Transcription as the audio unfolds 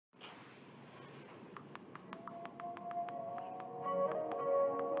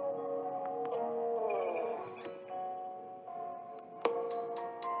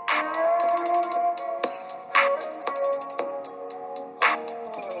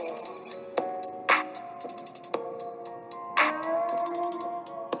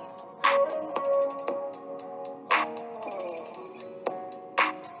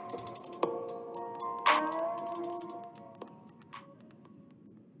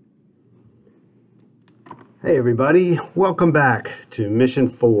Hey everybody, welcome back to Mission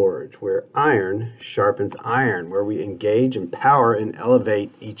Forge, where iron sharpens iron, where we engage, empower, and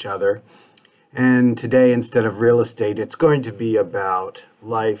elevate each other. And today, instead of real estate, it's going to be about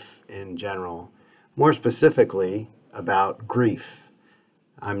life in general, more specifically about grief.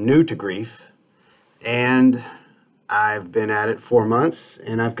 I'm new to grief, and I've been at it 4 months,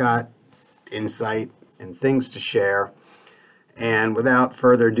 and I've got insight and things to share. And without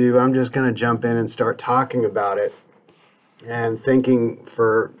further ado, I'm just going to jump in and start talking about it and thinking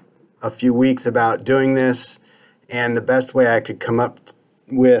for a few weeks about doing this. And the best way I could come up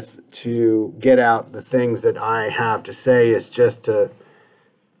with to get out the things that I have to say is just to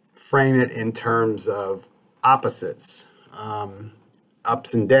frame it in terms of opposites,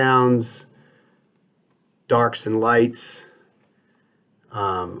 ups and downs, darks and lights,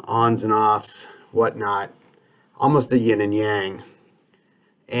 ons and offs, whatnot, almost a yin and yang.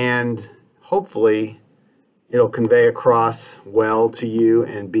 And hopefully it'll convey across well to you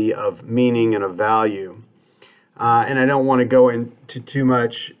and be of meaning and of value. And I don't want to go into too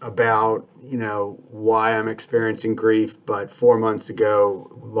much about, why I'm experiencing grief, but 4 months ago,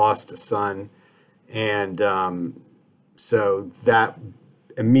 lost a son. And so that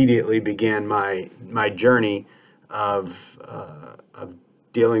immediately began my journey of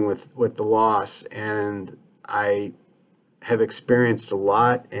dealing with the loss. And I have experienced a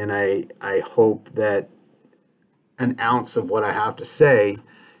lot, and I hope that an ounce of what I have to say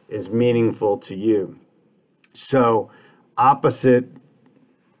is meaningful to you. So, opposite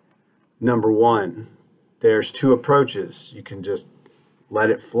number one, there's two approaches. You can just let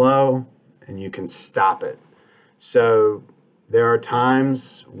it flow, and you can stop it. So, there are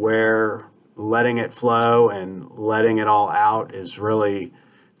times where letting it flow and letting it all out is really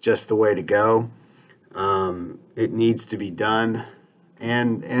just the way to go. It needs to be done.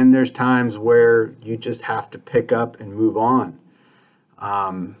 And there's times where you just have to pick up and move on.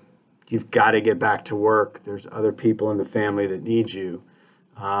 You've got to get back to work. There's other people in the family that need you.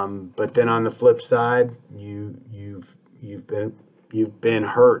 But then on the flip side, you've been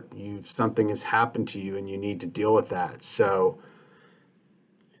hurt. Something has happened to you, and you need to deal with that. So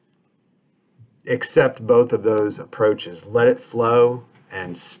accept both of those approaches. Let it flow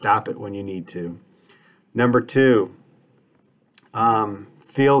and stop it when you need to. Number two,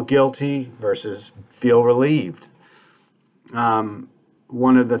 feel guilty versus feel relieved.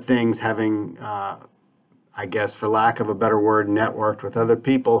 One of the things, having, I guess, for lack of a better word, networked with other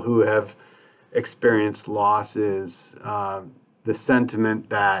people who have experienced loss is the sentiment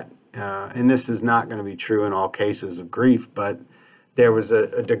that, and this is not going to be true in all cases of grief, but there was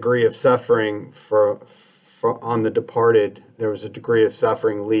a degree of suffering on the departed. There was a degree of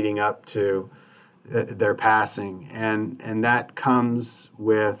suffering leading up to their passing, and that comes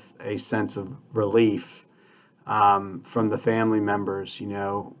with a sense of relief from the family members.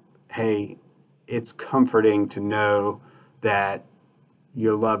 Hey, it's comforting to know that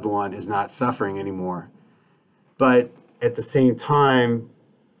your loved one is not suffering anymore, but at the same time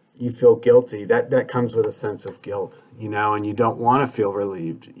you feel guilty. That comes with a sense of guilt, and you don't want to feel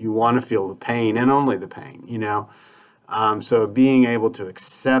relieved. You want to feel the pain and only the pain. So being able to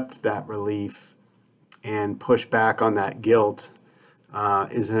accept that relief and push back on that guilt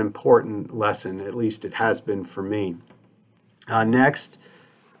is an important lesson. At least it has been for me. Next,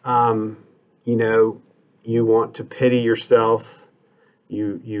 you want to pity yourself.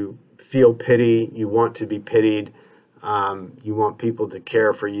 You feel pity. You want to be pitied. You want people to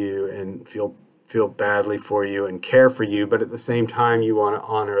care for you and feel badly for you and care for you. But at the same time, you want to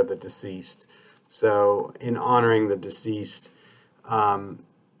honor the deceased. So in honoring the deceased,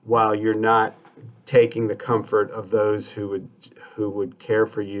 while you're not taking the comfort of those who would care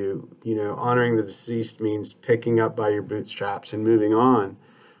for you, honoring the deceased means picking up by your bootstraps and moving on,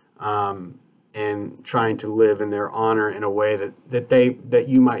 and trying to live in their honor in a way that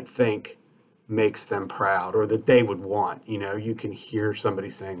you might think makes them proud, or that they would want. You can hear somebody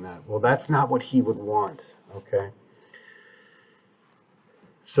saying that. Well, that's not what he would want. Okay.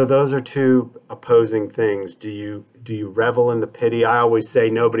 So those are two opposing things. Do you revel in the pity? I always say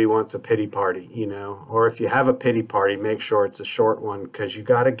nobody wants a pity party, or if you have a pity party, make sure it's a short one, because you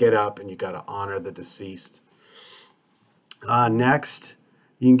got to get up and you got to honor the deceased. Next,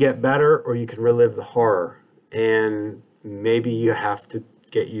 you can get better or you can relive the horror, and maybe you have to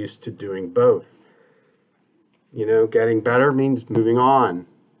get used to doing both. Getting better means moving on.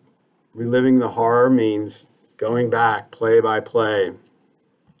 Reliving the horror means going back play by play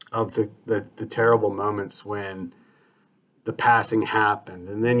of the terrible moments when the passing happened,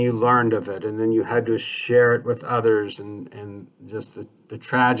 and then you learned of it, and then you had to share it with others, and just the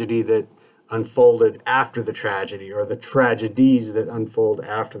tragedy that unfolded after the tragedy, or the tragedies that unfold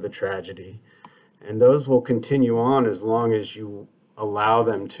after the tragedy. And those will continue on as long as you allow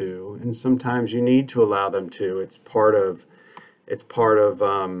them to. And sometimes you need to allow them to. It's part of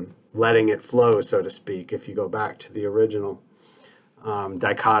letting it flow, so to speak, if you go back to the original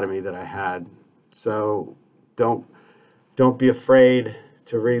dichotomy that I had. So don't be afraid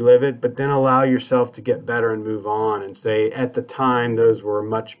to relive it, but then allow yourself to get better and move on and say, at the time, those were a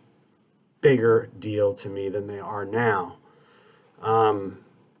much bigger deal to me than they are now.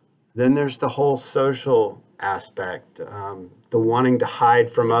 Then there's the whole social aspect, the wanting to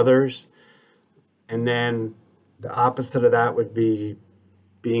hide from others. And then the opposite of that would be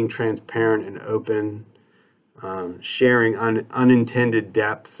being transparent and open, sharing unintended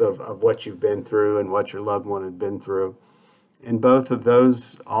depths of what you've been through and what your loved one had been through. And both of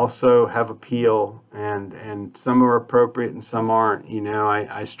those also have appeal, and some are appropriate and some aren't.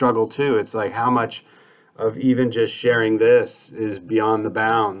 I struggle too. It's like, how much of even just sharing this is beyond the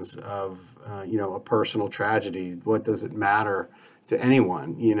bounds of, a personal tragedy? What does it matter to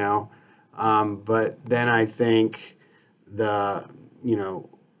anyone, But then I think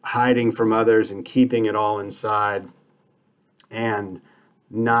hiding from others and keeping it all inside and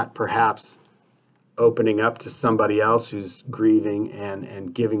not perhaps opening up to somebody else who's grieving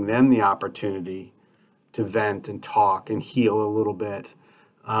and giving them the opportunity to vent and talk and heal a little bit.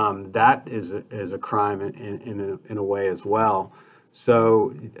 That is a crime in a way as well.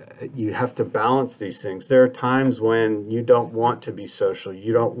 So you have to balance these things. There are times when you don't want to be social.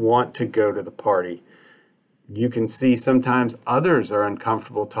 You don't want to go to the party. You can see sometimes others are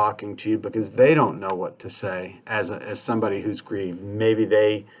uncomfortable talking to you because they don't know what to say as somebody who's grieved. Maybe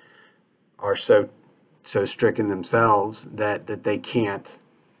they are so stricken themselves that they can't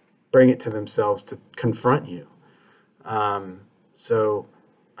bring it to themselves to confront you. So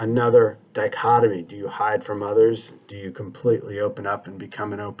another dichotomy: do you hide from others? Do you completely open up and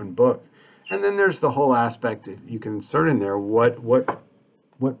become an open book? And then there's the whole aspect that you can insert in there.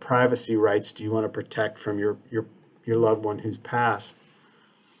 What privacy rights do you want to protect from your loved one who's passed?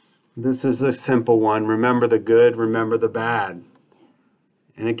 This is a simple one. Remember the good, remember the bad.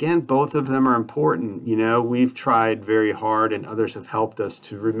 And again, both of them are important. We've tried very hard, and others have helped us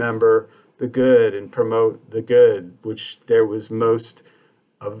to remember the good and promote the good, which there was most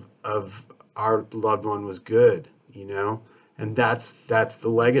of our loved one was good, and that's the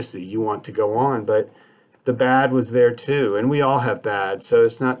legacy you want to go on. But the bad was there too, and we all have bad. So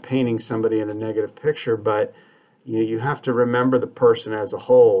it's not painting somebody in a negative picture, but you have to remember the person as a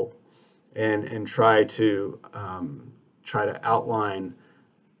whole, and try to outline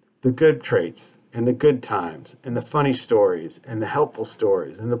the good traits and the good times and the funny stories and the helpful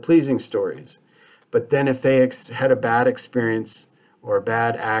stories and the pleasing stories. But then if they had a bad experience or a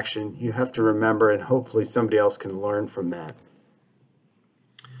bad action, you have to remember, and hopefully somebody else can learn from that.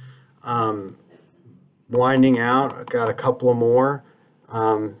 Winding out, I've got a couple of more.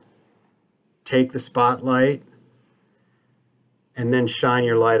 Take the spotlight and then shine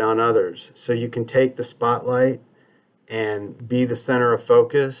your light on others. So you can take the spotlight and be the center of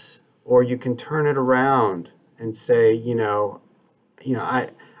focus, or you can turn it around and say,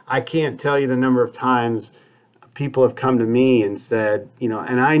 I can't tell you the number of times people have come to me and said,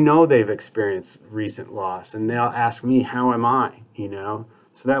 and I know they've experienced recent loss, and they'll ask me, how am I,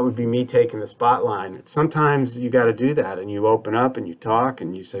 So that would be me taking the spotlight. Sometimes you got to do that, and you open up and you talk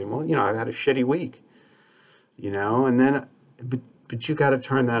and you say, well, I've had a shitty week, and then, but you got to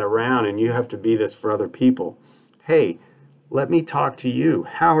turn that around, and you have to be this for other people. Hey, let me talk to you.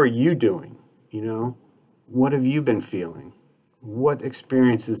 How are you doing? What have you been feeling? What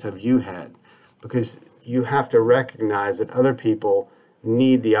experiences have you had? Because you have to recognize that other people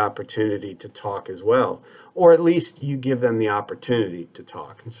need the opportunity to talk as well, or at least you give them the opportunity to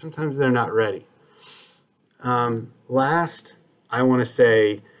talk, and sometimes they're not ready. Last, I want to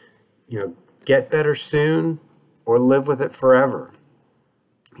say, get better soon or live with it forever.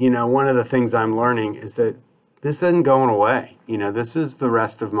 One of the things I'm learning is that this isn't going away. This is the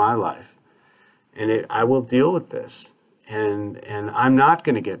rest of my life, and I will deal with this, and I'm not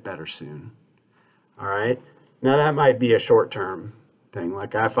going to get better soon. All right. Now that might be a short-term thing.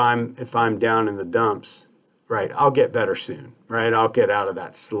 Like if I'm down in the dumps, right, I'll get better soon, right? I'll get out of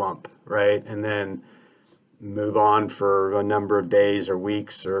that slump, right? And then move on for a number of days or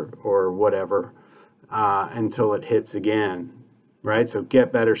weeks or whatever until it hits again, right? So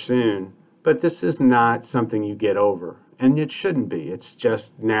get better soon. But this is not something you get over, and it shouldn't be. It's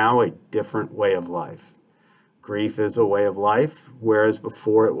just now a different way of life. Grief is a way of life, whereas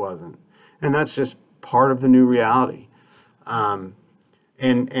before it wasn't. And that's just part of the new reality.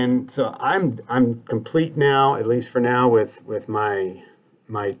 And so I'm complete now, at least for now, with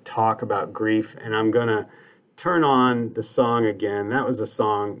my talk about grief, and I'm gonna turn on the song again. That was a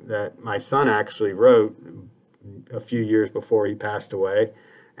song that my son actually wrote a few years before he passed away,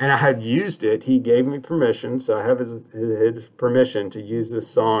 and I had used it. He gave me permission, so I have his permission to use this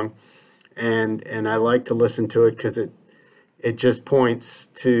song, and I like to listen to it because it just points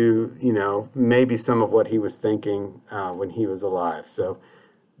to, maybe some of what he was thinking when he was alive. So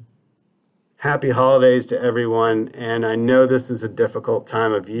happy holidays to everyone. And I know this is a difficult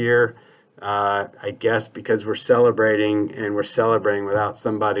time of year, I guess, because we're celebrating, and we're celebrating without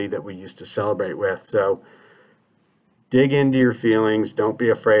somebody that we used to celebrate with. So dig into your feelings. Don't be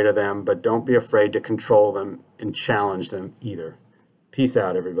afraid of them, but don't be afraid to control them and challenge them either. Peace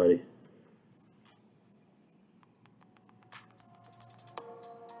out, everybody.